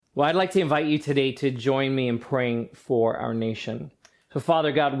Well, I'd like to invite you today to join me in praying for our nation. So,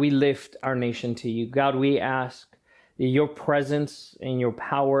 Father God, we lift our nation to you. God, we ask that your presence and your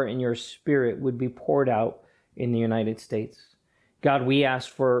power and your spirit would be poured out in the United States. God, we ask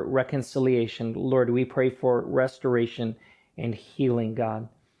for reconciliation. Lord, we pray for restoration and healing, God.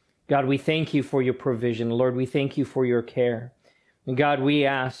 God, we thank you for your provision. Lord, we thank you for your care. And God, we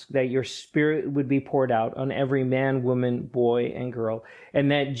ask that your spirit would be poured out on every man, woman, boy, and girl. And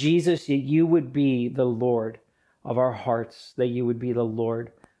that Jesus, you would be the Lord of our hearts, that you would be the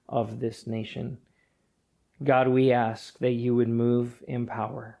Lord of this nation. God, we ask that you would move in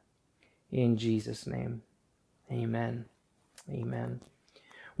power. In Jesus' name, amen. Amen.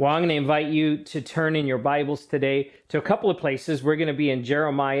 Well, I'm going to invite you to turn in your Bibles today to a couple of places. We're going to be in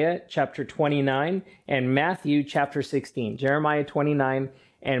Jeremiah chapter 29 and Matthew chapter 16. Jeremiah 29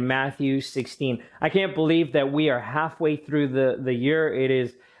 and Matthew 16. I can't believe that we are halfway through the year. It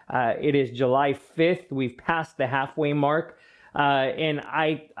is July 5th. We've passed the halfway mark. And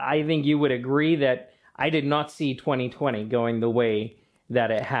I think you would agree that I did not see 2020 going the way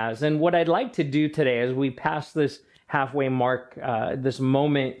that it has. And what I'd like to do today as we pass this halfway mark, this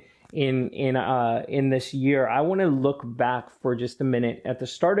moment in this year, I want to look back for just a minute at the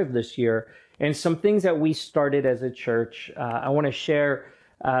start of this year and some things that we started as a church. I want to share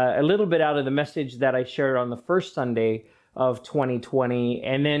a little bit out of the message that I shared on the first Sunday of 2020,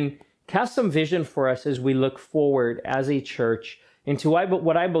 and then cast some vision for us as we look forward as a church into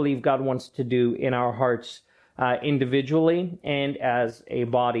what I believe God wants to do in our hearts individually and as a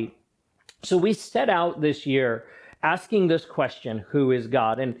body. So we set out this year asking this question, who is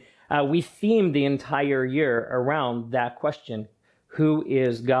God? And we themed the entire year around that question, who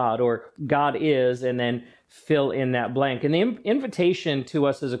is God? Or God is, and then fill in that blank. And the invitation to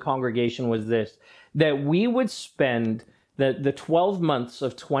us as a congregation was this, that we would spend the 12 months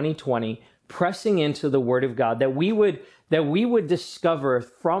of 2020 pressing into the Word of God, that we would discover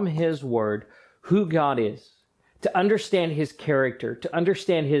from His Word who God is, to understand His character, to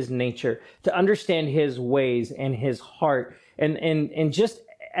understand His nature, to understand His ways and His heart, and just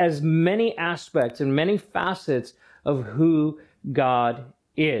as many aspects and many facets of who God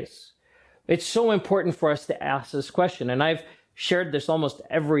is. It's so important for us to ask this question, and I've shared this almost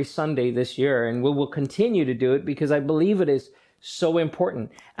every Sunday this year, and we will continue to do it because I believe it is so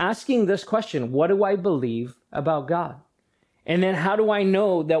important. Asking this question, what do I believe about God? And then how do I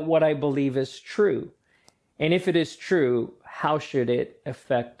know that what I believe is true? And if it is true, how should it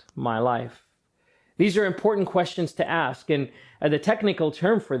affect my life? These are important questions to ask. And the technical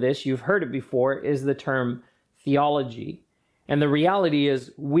term for this, you've heard it before, is the term theology. And the reality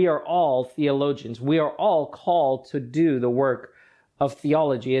is we are all theologians. We are all called to do the work of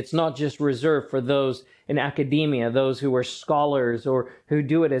theology. It's not just reserved for those in academia, those who are scholars or who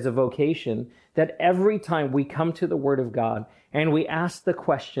do it as a vocation. That every time we come to the Word of God and we ask the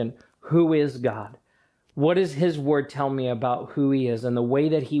question, who is God? What does His Word tell me about who He is and the way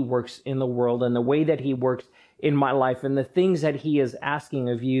that He works in the world and the way that He works in my life and the things that He is asking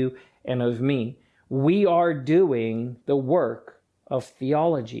of you and of me? We are doing the work of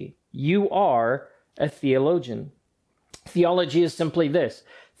theology. You are a theologian. Theology is simply this.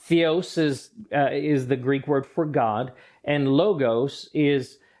 Theos is the Greek word for God, and logos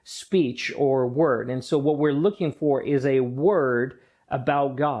is speech or word. And so what we're looking for is a word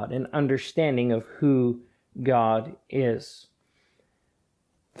about God, an understanding of who God is.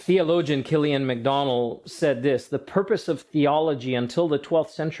 Theologian Killian MacDonald said this, the purpose of theology until the 12th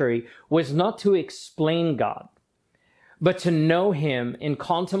century was not to explain God, but to know Him in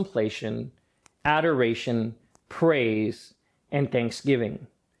contemplation, adoration, praise, and thanksgiving.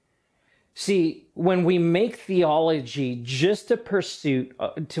 See, when we make theology just a pursuit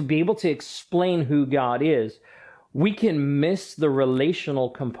to be able to explain who God is, we can miss the relational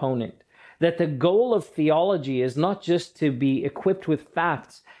component. That the goal of theology is not just to be equipped with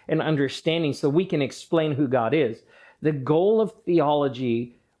facts and understanding so we can explain who God is. The goal of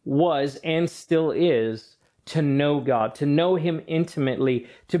theology was and still is to know God, to know Him intimately,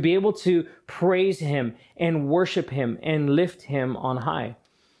 to be able to praise Him and worship Him and lift Him on high.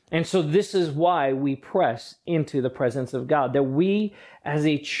 And so this is why we press into the presence of God, that we as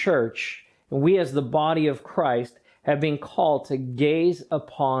a church, and we as the body of Christ, have been called to gaze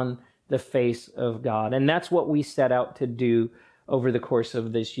upon the face of God. And that's what we set out to do over the course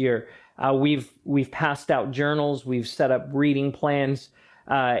of this year. We've passed out journals, we've set up reading plans,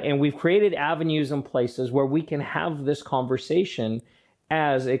 and we've created avenues and places where we can have this conversation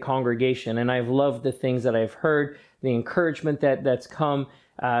as a congregation. And I've loved the things that I've heard, the encouragement that's come,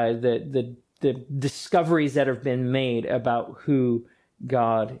 the discoveries that have been made about who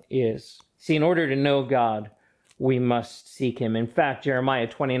God is. See, in order to know God, we must seek him. In fact, Jeremiah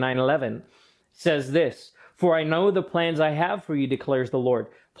 29:11 says this, "For I know the plans I have for you, declares the Lord,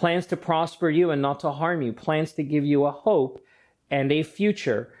 plans to prosper you and not to harm you, plans to give you a hope and a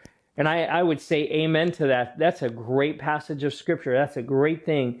future." And I would say amen to that. That's a great passage of scripture. That's a great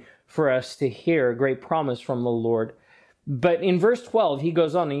thing for us to hear, a great promise from the Lord. But in verse 12, he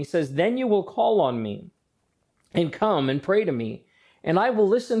goes on and he says, "Then you will call on me and come and pray to me, and I will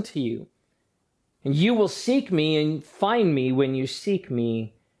listen to you. And you will seek me and find me when you seek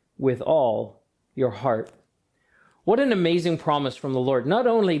me with all your heart." What an amazing promise from the Lord. Not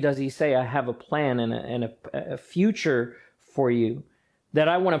only does he say, I have a plan and a future for you, that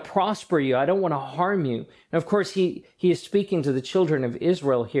I want to prosper you, I don't want to harm you. And of course, he is speaking to the children of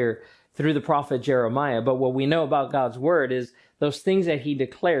Israel here through the prophet Jeremiah. But what we know about God's word is those things that he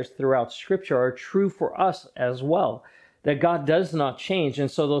declares throughout Scripture are true for us as well, that God does not change.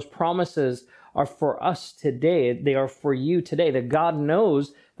 And so those promises are for us today. They are for you today, that God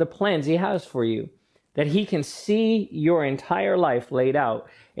knows the plans he has for you, that he can see your entire life laid out,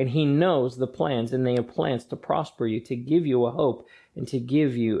 and he knows the plans, and they are plans to prosper you, to give you a hope, and to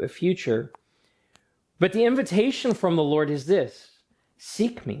give you a future. But the invitation from the Lord is this: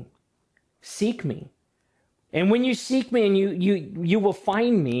 seek me. Seek me. And when you seek me, and you will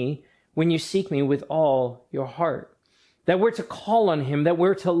find me when you seek me with all your heart. That we're to call on him, that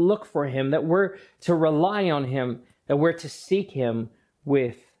we're to look for him, that we're to rely on him, that we're to seek him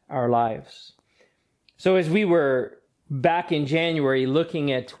with our lives. So as we were back in January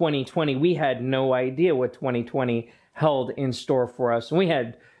looking at 2020, we had no idea what 2020 held in store for us. And we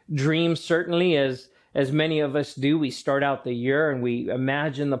had dreams, certainly, as many of us do. We start out the year and we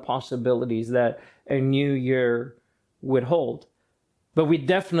imagine the possibilities that a new year would hold. But we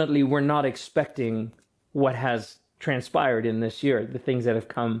definitely were not expecting what has transpired in this year, the things that have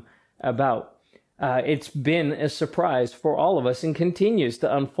come about. It's been a surprise for all of us and continues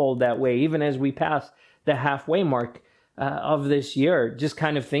to unfold that way, even as we pass the halfway mark of this year, just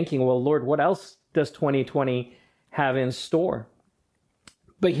kind of thinking, well, Lord, what else does 2020 have in store?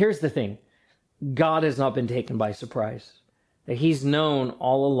 But here's the thing. God has not been taken by surprise. That he's known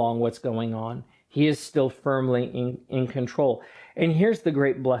all along what's going on. He is still firmly in control. And here's the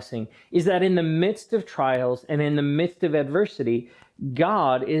great blessing, is that in the midst of trials and in the midst of adversity,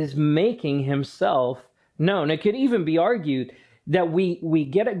 God is making himself known. It could even be argued that we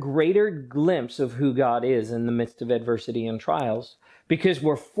get a greater glimpse of who God is in the midst of adversity and trials because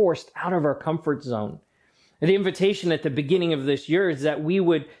we're forced out of our comfort zone. The invitation at the beginning of this year is that we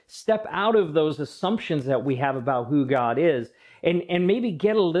would step out of those assumptions that we have about who God is and maybe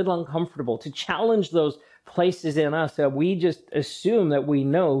get a little uncomfortable, to challenge those places in us that we just assume that we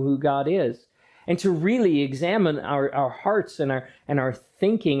know who God is, and to really examine our hearts and our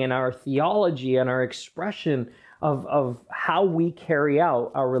thinking and our theology and our expression of how we carry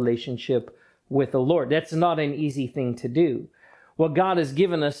out our relationship with the Lord. That's not an easy thing to do. Well, God has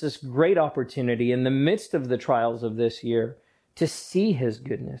given us this great opportunity in the midst of the trials of this year to see his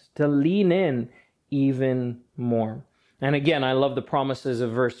goodness, to lean in even more. And again, I love the promises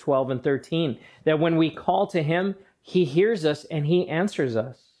of verse 12 and 13, that when we call to him, he hears us and he answers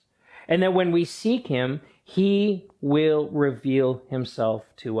us. And that when we seek him, he will reveal himself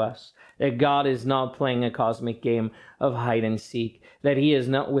to us. That God is not playing a cosmic game of hide and seek, that he is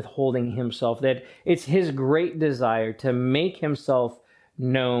not withholding himself, that it's his great desire to make himself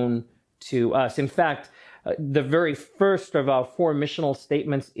known to us. In fact, the very first of our 4 missional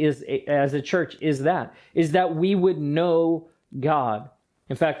statements is, as a church, is that we would know God.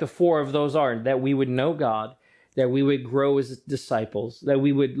 In fact, the 4 of those are that we would know God, that we would grow as disciples, that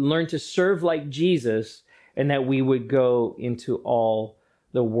we would learn to serve like Jesus, and that we would go into all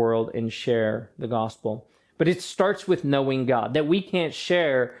the world and share the gospel. But it starts with knowing God, that we can't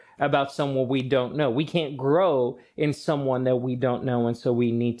share about someone we don't know. We can't grow in someone that we don't know, and so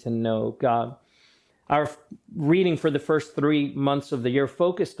we need to know God. Our reading for the first 3 months of the year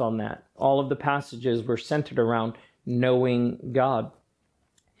focused on that. All of the passages were centered around knowing God.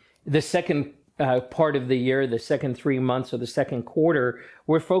 The second part of the year, the second 3 months of the second quarter,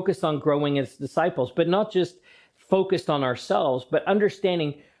 we're focused on growing as disciples, but not just focused on ourselves, but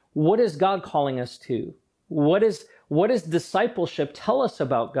understanding, what is God calling us to? What does discipleship tell us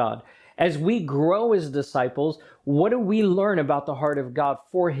about God? As we grow as disciples, what do we learn about the heart of God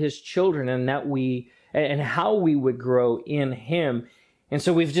for his children, and how we would grow in him? And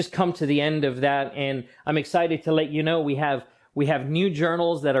so we've just come to the end of that, and I'm excited to let you know we have new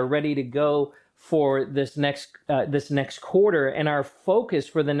journals that are ready to go for this next quarter, and our focus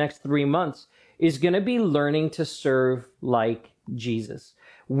for the next 3 months is going to be learning to serve like Jesus.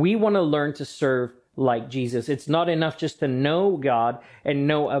 We want to learn to serve like Jesus. It's not enough just to know God and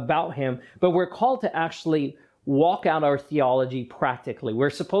know about him, but we're called to actually walk out our theology practically. We're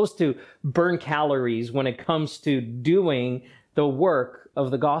supposed to burn calories when it comes to doing the work of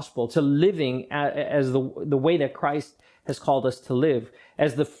the gospel, to living as the way that Christ has called us to live,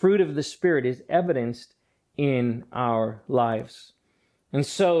 as the fruit of the Spirit is evidenced in our lives. And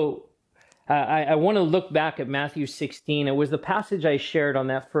so I want to look back at Matthew 16. It was the passage I shared on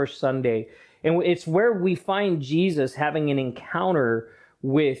that first Sunday. And it's where we find Jesus having an encounter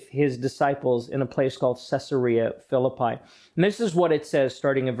with his disciples in a place called Caesarea Philippi. And this is what it says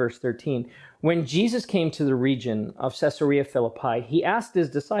starting in verse 13. When Jesus came to the region of Caesarea Philippi, he asked his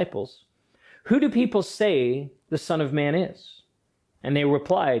disciples, "Who do people say the Son of Man is?" And they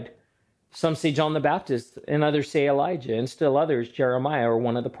replied, "Some say John the Baptist, and others say Elijah, and still others Jeremiah or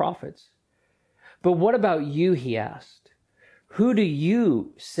one of the prophets." "But what about you?" he asked. "Who do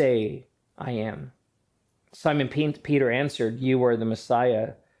you say I am?" Simon Peter answered, "You are the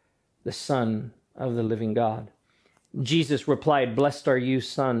Messiah, the Son of the living God." Jesus replied, "Blessed are you,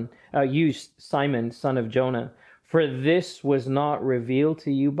 Simon, son of Jonah, for this was not revealed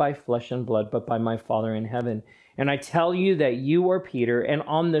to you by flesh and blood, but by my Father in heaven. And I tell you that you are Peter, and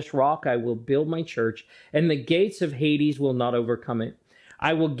on this rock I will build my church, and the gates of Hades will not overcome it.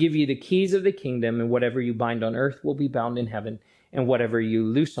 I will give you the keys of the kingdom, and whatever you bind on earth will be bound in heaven, and whatever you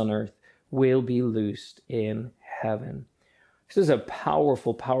loose on earth will be loosed in heaven." This is a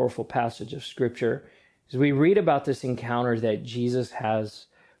powerful, powerful passage of Scripture as we read about this encounter that Jesus has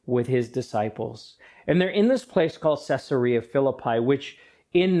with his disciples. And they're in this place called Caesarea Philippi, which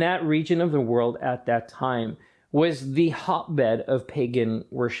in that region of the world at that time was the hotbed of pagan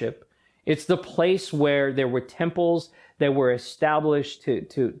worship. It's the place where there were temples that were established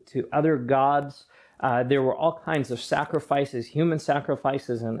to other gods. There were all kinds of sacrifices, human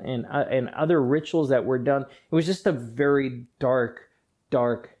sacrifices, and other rituals that were done. It was just a very dark,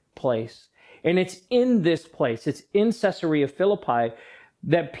 dark place. And it's in this place, it's in Caesarea Philippi,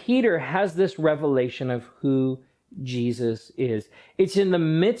 that Peter has this revelation of who Jesus is. It's in the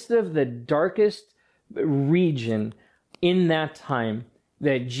midst of the darkest region in that time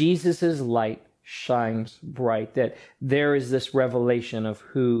that Jesus' light shines bright, that there is this revelation of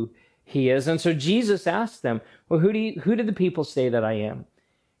who he is. And so Jesus asked them, "Well, who do the people say that I am?"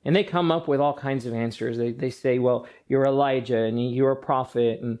 And they come up with all kinds of answers. They say, "Well, you're Elijah, and you're a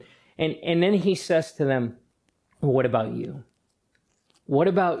prophet." And then he says to them, "Well, what about you? What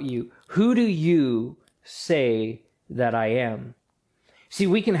about you? Who do you say that I am?" See,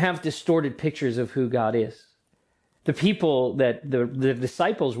 we can have distorted pictures of who God is. The people that the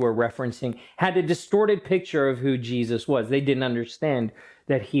disciples were referencing had a distorted picture of who Jesus was. They didn't understand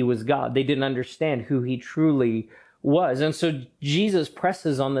that he was God. They didn't understand who he truly was. And so Jesus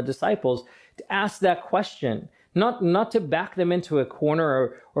presses on the disciples to ask that question, not to back them into a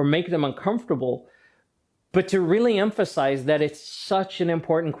corner or make them uncomfortable, but to really emphasize that it's such an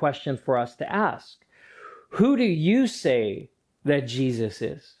important question for us to ask. Who do you say that Jesus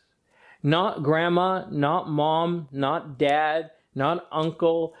is? Not grandma, not mom, not dad, not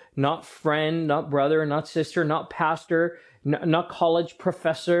uncle, not friend, not brother, not sister, not pastor, not college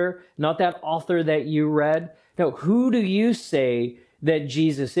professor, not that author that you read. No, who do you say that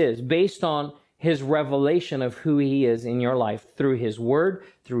Jesus is based on his revelation of who he is in your life through his word,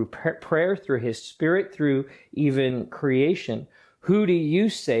 through prayer, through his Spirit, through even creation? Who do you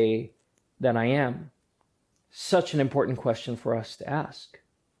say that I am? Such an important question for us to ask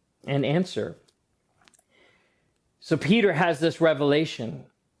and answer. So Peter has this revelation.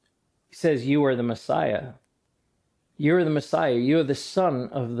 He says, "You are the Messiah. You're the Messiah. You are the Son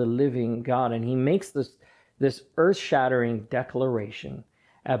of the living God." And he makes this earth-shattering declaration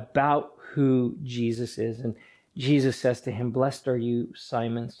about who Jesus is. And Jesus says to him, "Blessed are you,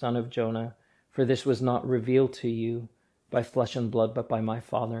 Simon, son of Jonah, for this was not revealed to you by flesh and blood, but by my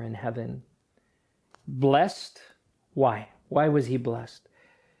Father in heaven." Blessed? Why? Why was he blessed?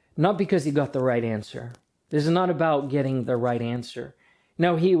 Not because he got the right answer. This is not about getting the right answer.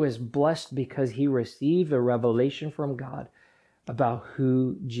 No, he was blessed because he received a revelation from God about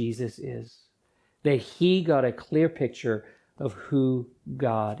who Jesus is. That he got a clear picture of who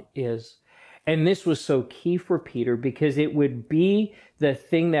God is. And this was so key for Peter because it would be the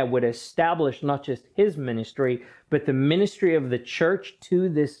thing that would establish not just his ministry, but the ministry of the church to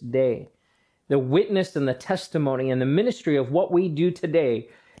this day. The witness and the testimony and the ministry of what we do today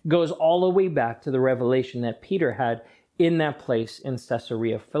goes all the way back to the revelation that Peter had in that place in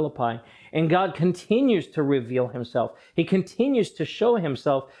Caesarea Philippi. And God continues to reveal himself. He continues to show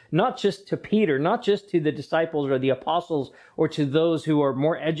himself, not just to Peter, not just to the disciples or the apostles, or to those who are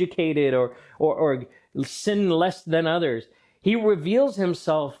more educated or sin less than others. He reveals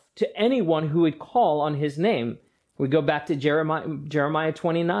himself to anyone who would call on his name. We go back to Jeremiah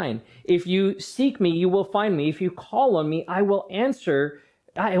 29. If you seek me, you will find me. If you call on me, I will answer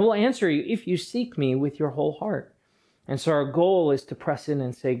you if you seek me with your whole heart. And so our goal is to press in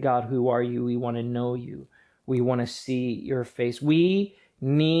and say, God, who are you? We want to know you. We want to see your face. We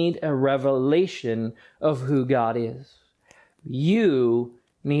need a revelation of who God is. You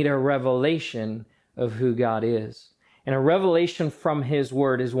need a revelation of who God is. And a revelation from his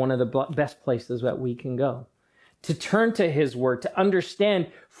word is one of the best places that we can go. To turn to his word, to understand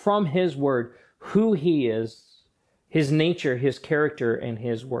from his word who he is, his nature, his character, and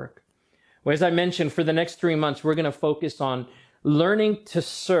his work. Well, as I mentioned, for the next 3 months, we're going to focus on learning to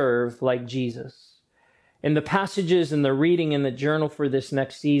serve like Jesus. In the passages and the reading in the journal for this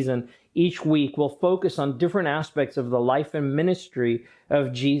next season, each week we'll focus on different aspects of the life and ministry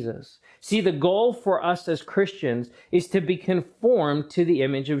of Jesus. See, the goal for us as Christians is to be conformed to the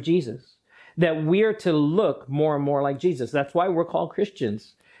image of Jesus. That we are to look more and more like Jesus. That's why we're called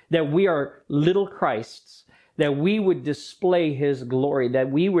Christians. That we are little Christs. That we would display his glory.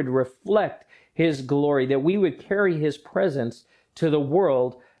 That we would reflect his glory. That we would carry his presence to the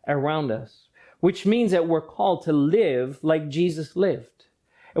world around us. Which means that we're called to live like Jesus lived.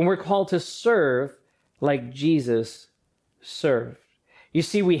 And we're called to serve like Jesus served. You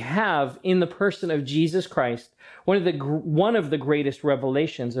see, we have in the person of Jesus Christ one of the greatest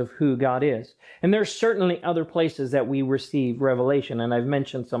revelations of who God is. And there's certainly other places that we receive revelation, and I've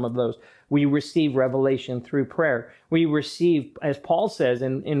mentioned some of those. We receive revelation through prayer. We receive, as Paul says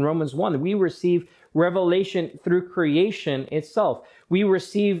in Romans 1, we receive revelation through creation itself. We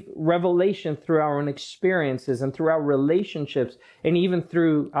receive revelation through our own experiences and through our relationships and even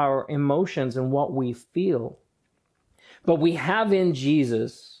through our emotions and what we feel. But we have in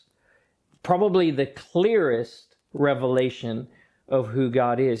Jesus probably the clearest revelation of who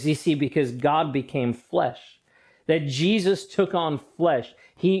God is. You see, because God became flesh, that Jesus took on flesh.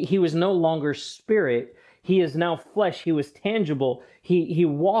 He was no longer spirit. He is now flesh. He was tangible. He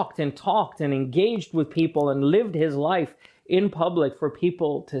walked and talked and engaged with people and lived his life in public for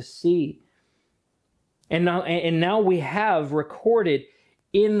people to see. And now we have recorded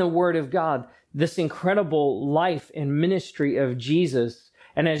in the Word of God this incredible life and ministry of Jesus.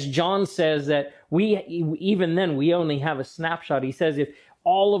 And as John says that even then we only have a snapshot. He says if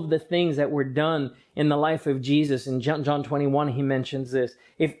all of the things that were done in the life of Jesus, in John 21, he mentions this,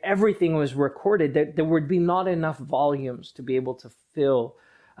 if everything was recorded, there would be not enough volumes to be able to fill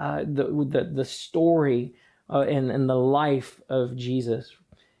the story and the life of Jesus.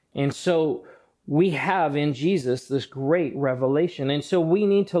 And so we have in Jesus this great revelation. And so we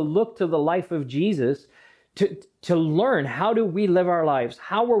need to look to the life of Jesus to learn, how do we live our lives?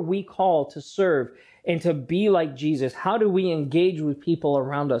 How are we called to serve and to be like Jesus? How do we engage with people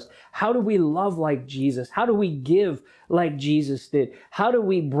around us? How do we love like Jesus? How do we give like Jesus did? How do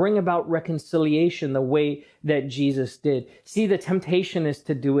we bring about reconciliation the way that Jesus did? See, the temptation is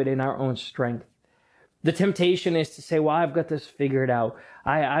to do it in our own strength. The temptation is to say, well, I've got this figured out.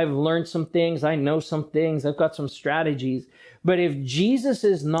 I've learned some things. I know some things. I've got some strategies. But if Jesus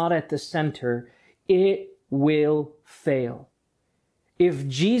is not at the center, it will fail. If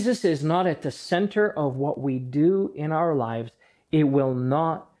Jesus is not at the center of what we do in our lives, it will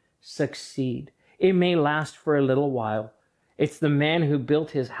not succeed. It may last for a little while. It's the man who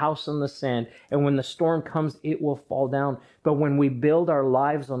built his house on the sand, and when the storm comes, it will fall down. But when we build our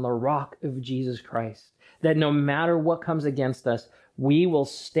lives on the rock of Jesus Christ, that no matter what comes against us, we will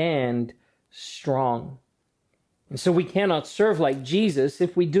stand strong. And so we cannot serve like Jesus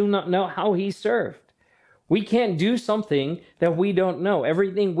if we do not know how he served. We can't do something that we don't know.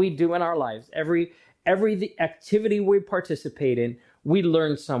 Everything we do in our lives, every activity we participate in, we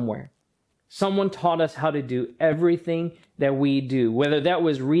learn somewhere. Someone taught us how to do everything that we do, whether that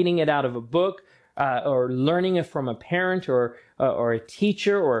was reading it out of a book or learning it from a parent or a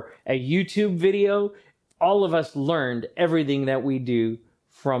teacher or a YouTube video. All of us learned everything that we do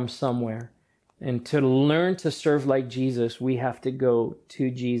from somewhere. And to learn to serve like Jesus, we have to go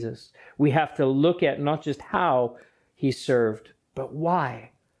to Jesus. We have to look at not just how he served, but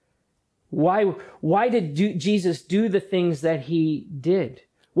why. Why did Jesus do the things that he did?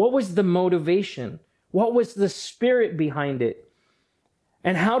 What was the motivation? What was the spirit behind it?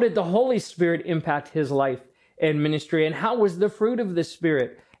 And how did the Holy Spirit impact his life and ministry? And how was the fruit of the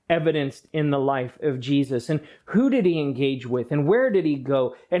Spirit evidenced in the life of Jesus. And who did he engage with? And where did he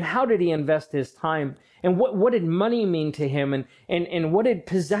go? And how did he invest his time? And what did money mean to him? And what did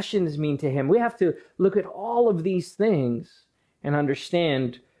possessions mean to him? We have to look at all of these things and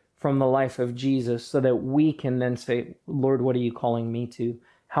understand from the life of Jesus so that we can then say, Lord, what are you calling me to?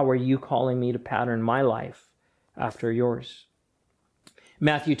 How are you calling me to pattern my life after yours?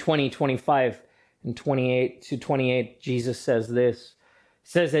 Matthew 20:25 and 28 to 28, Jesus says this. It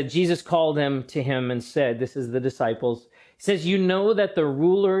says that Jesus called them to him and said, this is the disciples, he says, you know that the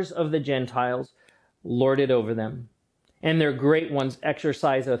rulers of the Gentiles lord it over them, and their great ones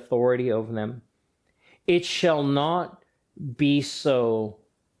exercise authority over them. It shall not be so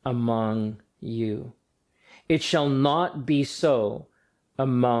among you. It shall not be so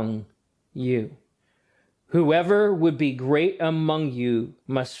among you. Whoever would be great among you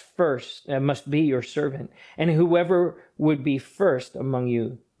must be your servant, and whoever would be first among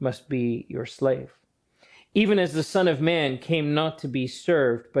you must be your slave. Even as the Son of Man came not to be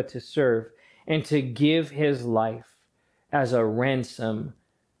served, but to serve, and to give his life as a ransom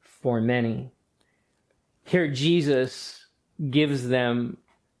for many. Here Jesus gives them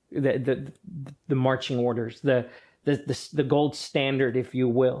the marching orders, the gold standard, if you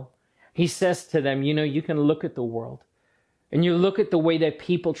will. He says to them, you know, you can look at the world and you look at the way that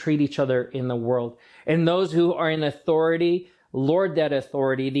people treat each other in the world. And those who are in authority lord that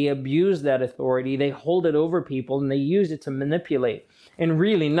authority, they abuse that authority, they hold it over people, and they use it to manipulate. And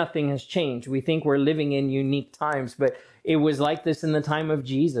really nothing has changed. We think we're living in unique times, but it was like this in the time of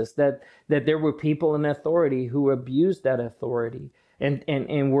Jesus, that there were people in authority who abused that authority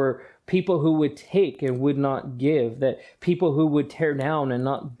and were people who would take and would not give, that people who would tear down and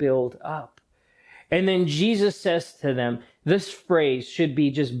not build up. And then Jesus says to them, this phrase should be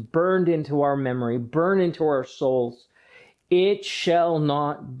just burned into our memory, burned into our souls. It shall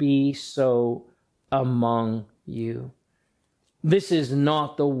not be so among you. This is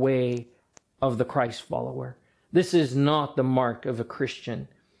not the way of the Christ follower. This is not the mark of a Christian.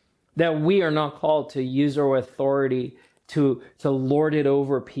 That we are not called to use our authority to lord it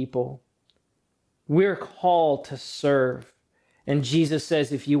over people. We're called to serve. And Jesus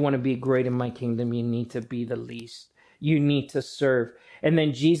says, if you want to be great in my kingdom, you need to be the least. You need to serve. And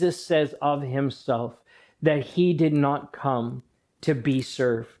then Jesus says of himself that he did not come to be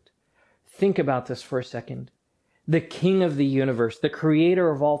served. Think about this for a second. The King of the universe, the creator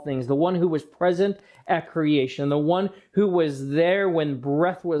of all things, the one who was present at creation, the one who was there when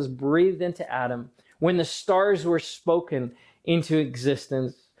breath was breathed into Adam, when the stars were spoken into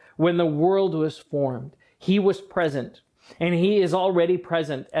existence, when the world was formed. He was present, and he is already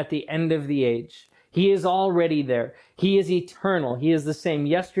present at the end of the age. He is already there. He is eternal. He is the same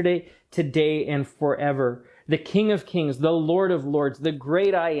yesterday, today, and forever. The King of kings, the Lord of lords, the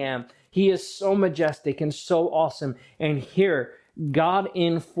great I am. He is so majestic and so awesome. And here, God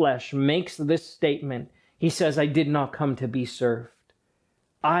in flesh makes this statement. He says, I did not come to be served.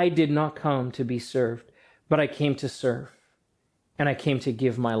 I did not come to be served, but I came to serve. And I came to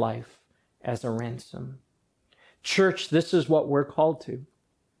give my life as a ransom. Church, this is what we're called to.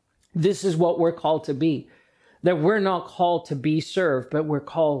 This is what we're called to be. That we're not called to be served, but we're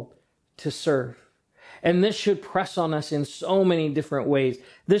called to serve. And this should press on us in so many different ways.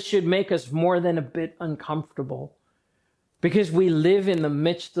 This should make us more than a bit uncomfortable, because we live in the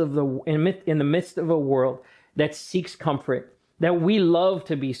midst of a world that seeks comfort, that we love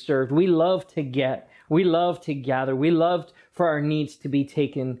to be served, we love to get, we love to gather, we love for our needs to be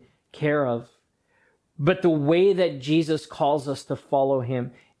taken care of. But the way that Jesus calls us to follow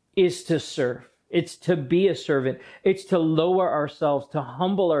him is to serve. It's to be a servant. It's to lower ourselves, to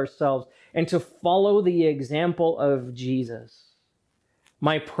humble ourselves, and to follow the example of Jesus.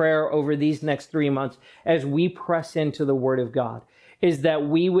 My prayer over these next 3 months, as we press into the Word of God, is that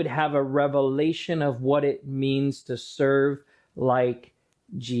we would have a revelation of what it means to serve like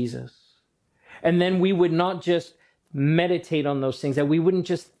Jesus. And then we would not just meditate on those things, that we wouldn't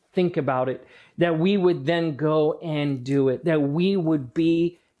just think about it, that we would then go and do it, that we would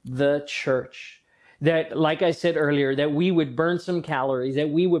be the church. That, like I said earlier, that we would burn some calories,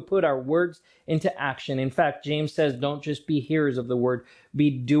 that we would put our words into action. In fact, James says, don't just be hearers of the word, be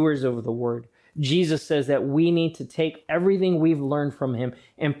doers of the word. Jesus says that we need to take everything we've learned from him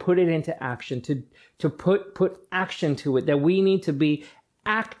and put it into action, to put action to it, that we need to be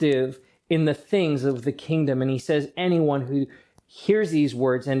active in the things of the kingdom. And he says, anyone who hears these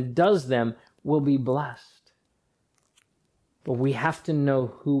words and does them will be blessed. But we have to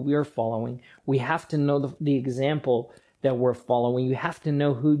know who we're following. We have to know the example that we're following. You have to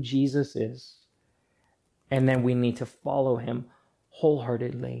know who Jesus is. And then we need to follow him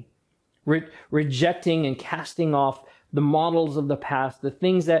wholeheartedly, rejecting and casting off the models of the past, the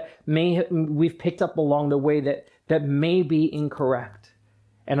things that we've picked up along the way that may be incorrect,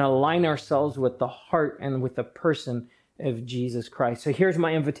 and align ourselves with the heart and with the person of Jesus Christ. So here's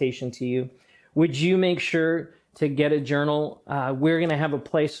my invitation to you. Would you make sure to get a journal? We're going to have a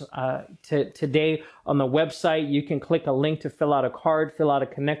place today on the website. You can click a link to fill out a card, fill out a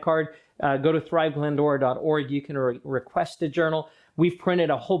Connect card. Go to thriveglendora.org. You can request a journal. We've printed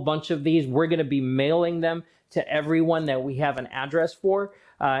a whole bunch of these. We're going to be mailing them to everyone that we have an address for.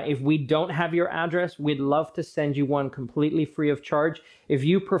 If we don't have your address, we'd love to send you one completely free of charge. If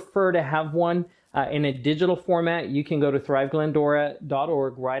you prefer to have one in a digital format, you can go to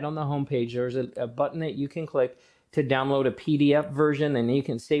thriveglendora.org. Right on the homepage, there's a button that you can click to download a PDF version, and you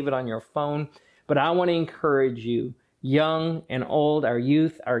can save it on your phone. But I want to encourage you, young and old, our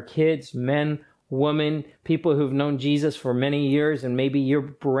youth, our kids, men, women, people who've known Jesus for many years, and maybe you're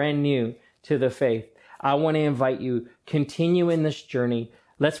brand new to the faith. I want to invite you, continue in this journey.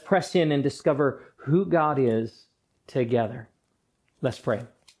 Let's press in and discover who God is together. Let's pray.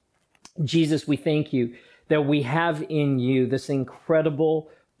 Jesus, we thank you that we have in you this incredible,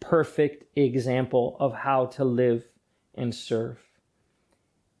 perfect example of how to live and serve.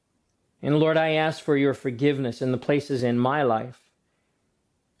 And Lord, I ask for your forgiveness in the places in my life.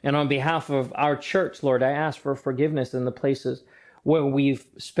 And on behalf of our church, Lord, I ask for forgiveness in the places where we've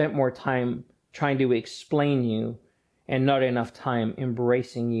spent more time trying to explain you and not enough time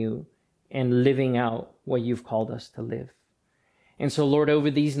embracing you and living out what you've called us to live. And so, Lord,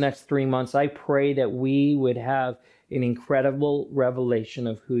 over these next 3 months, I pray that we would have an incredible revelation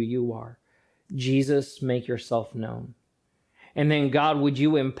of who you are. Jesus, make yourself known. And then, God, would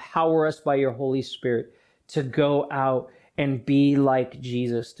you empower us by your Holy Spirit to go out and be like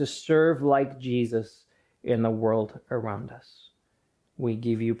Jesus, to serve like Jesus in the world around us. We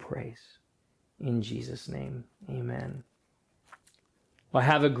give you praise. In Jesus' name, amen. Well,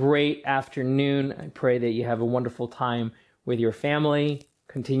 have a great afternoon. I pray that you have a wonderful time with your family.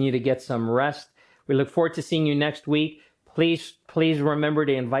 Continue to get some rest. We look forward to seeing you next week. Please remember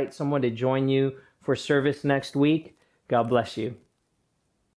to invite someone to join you for service next week. God bless you.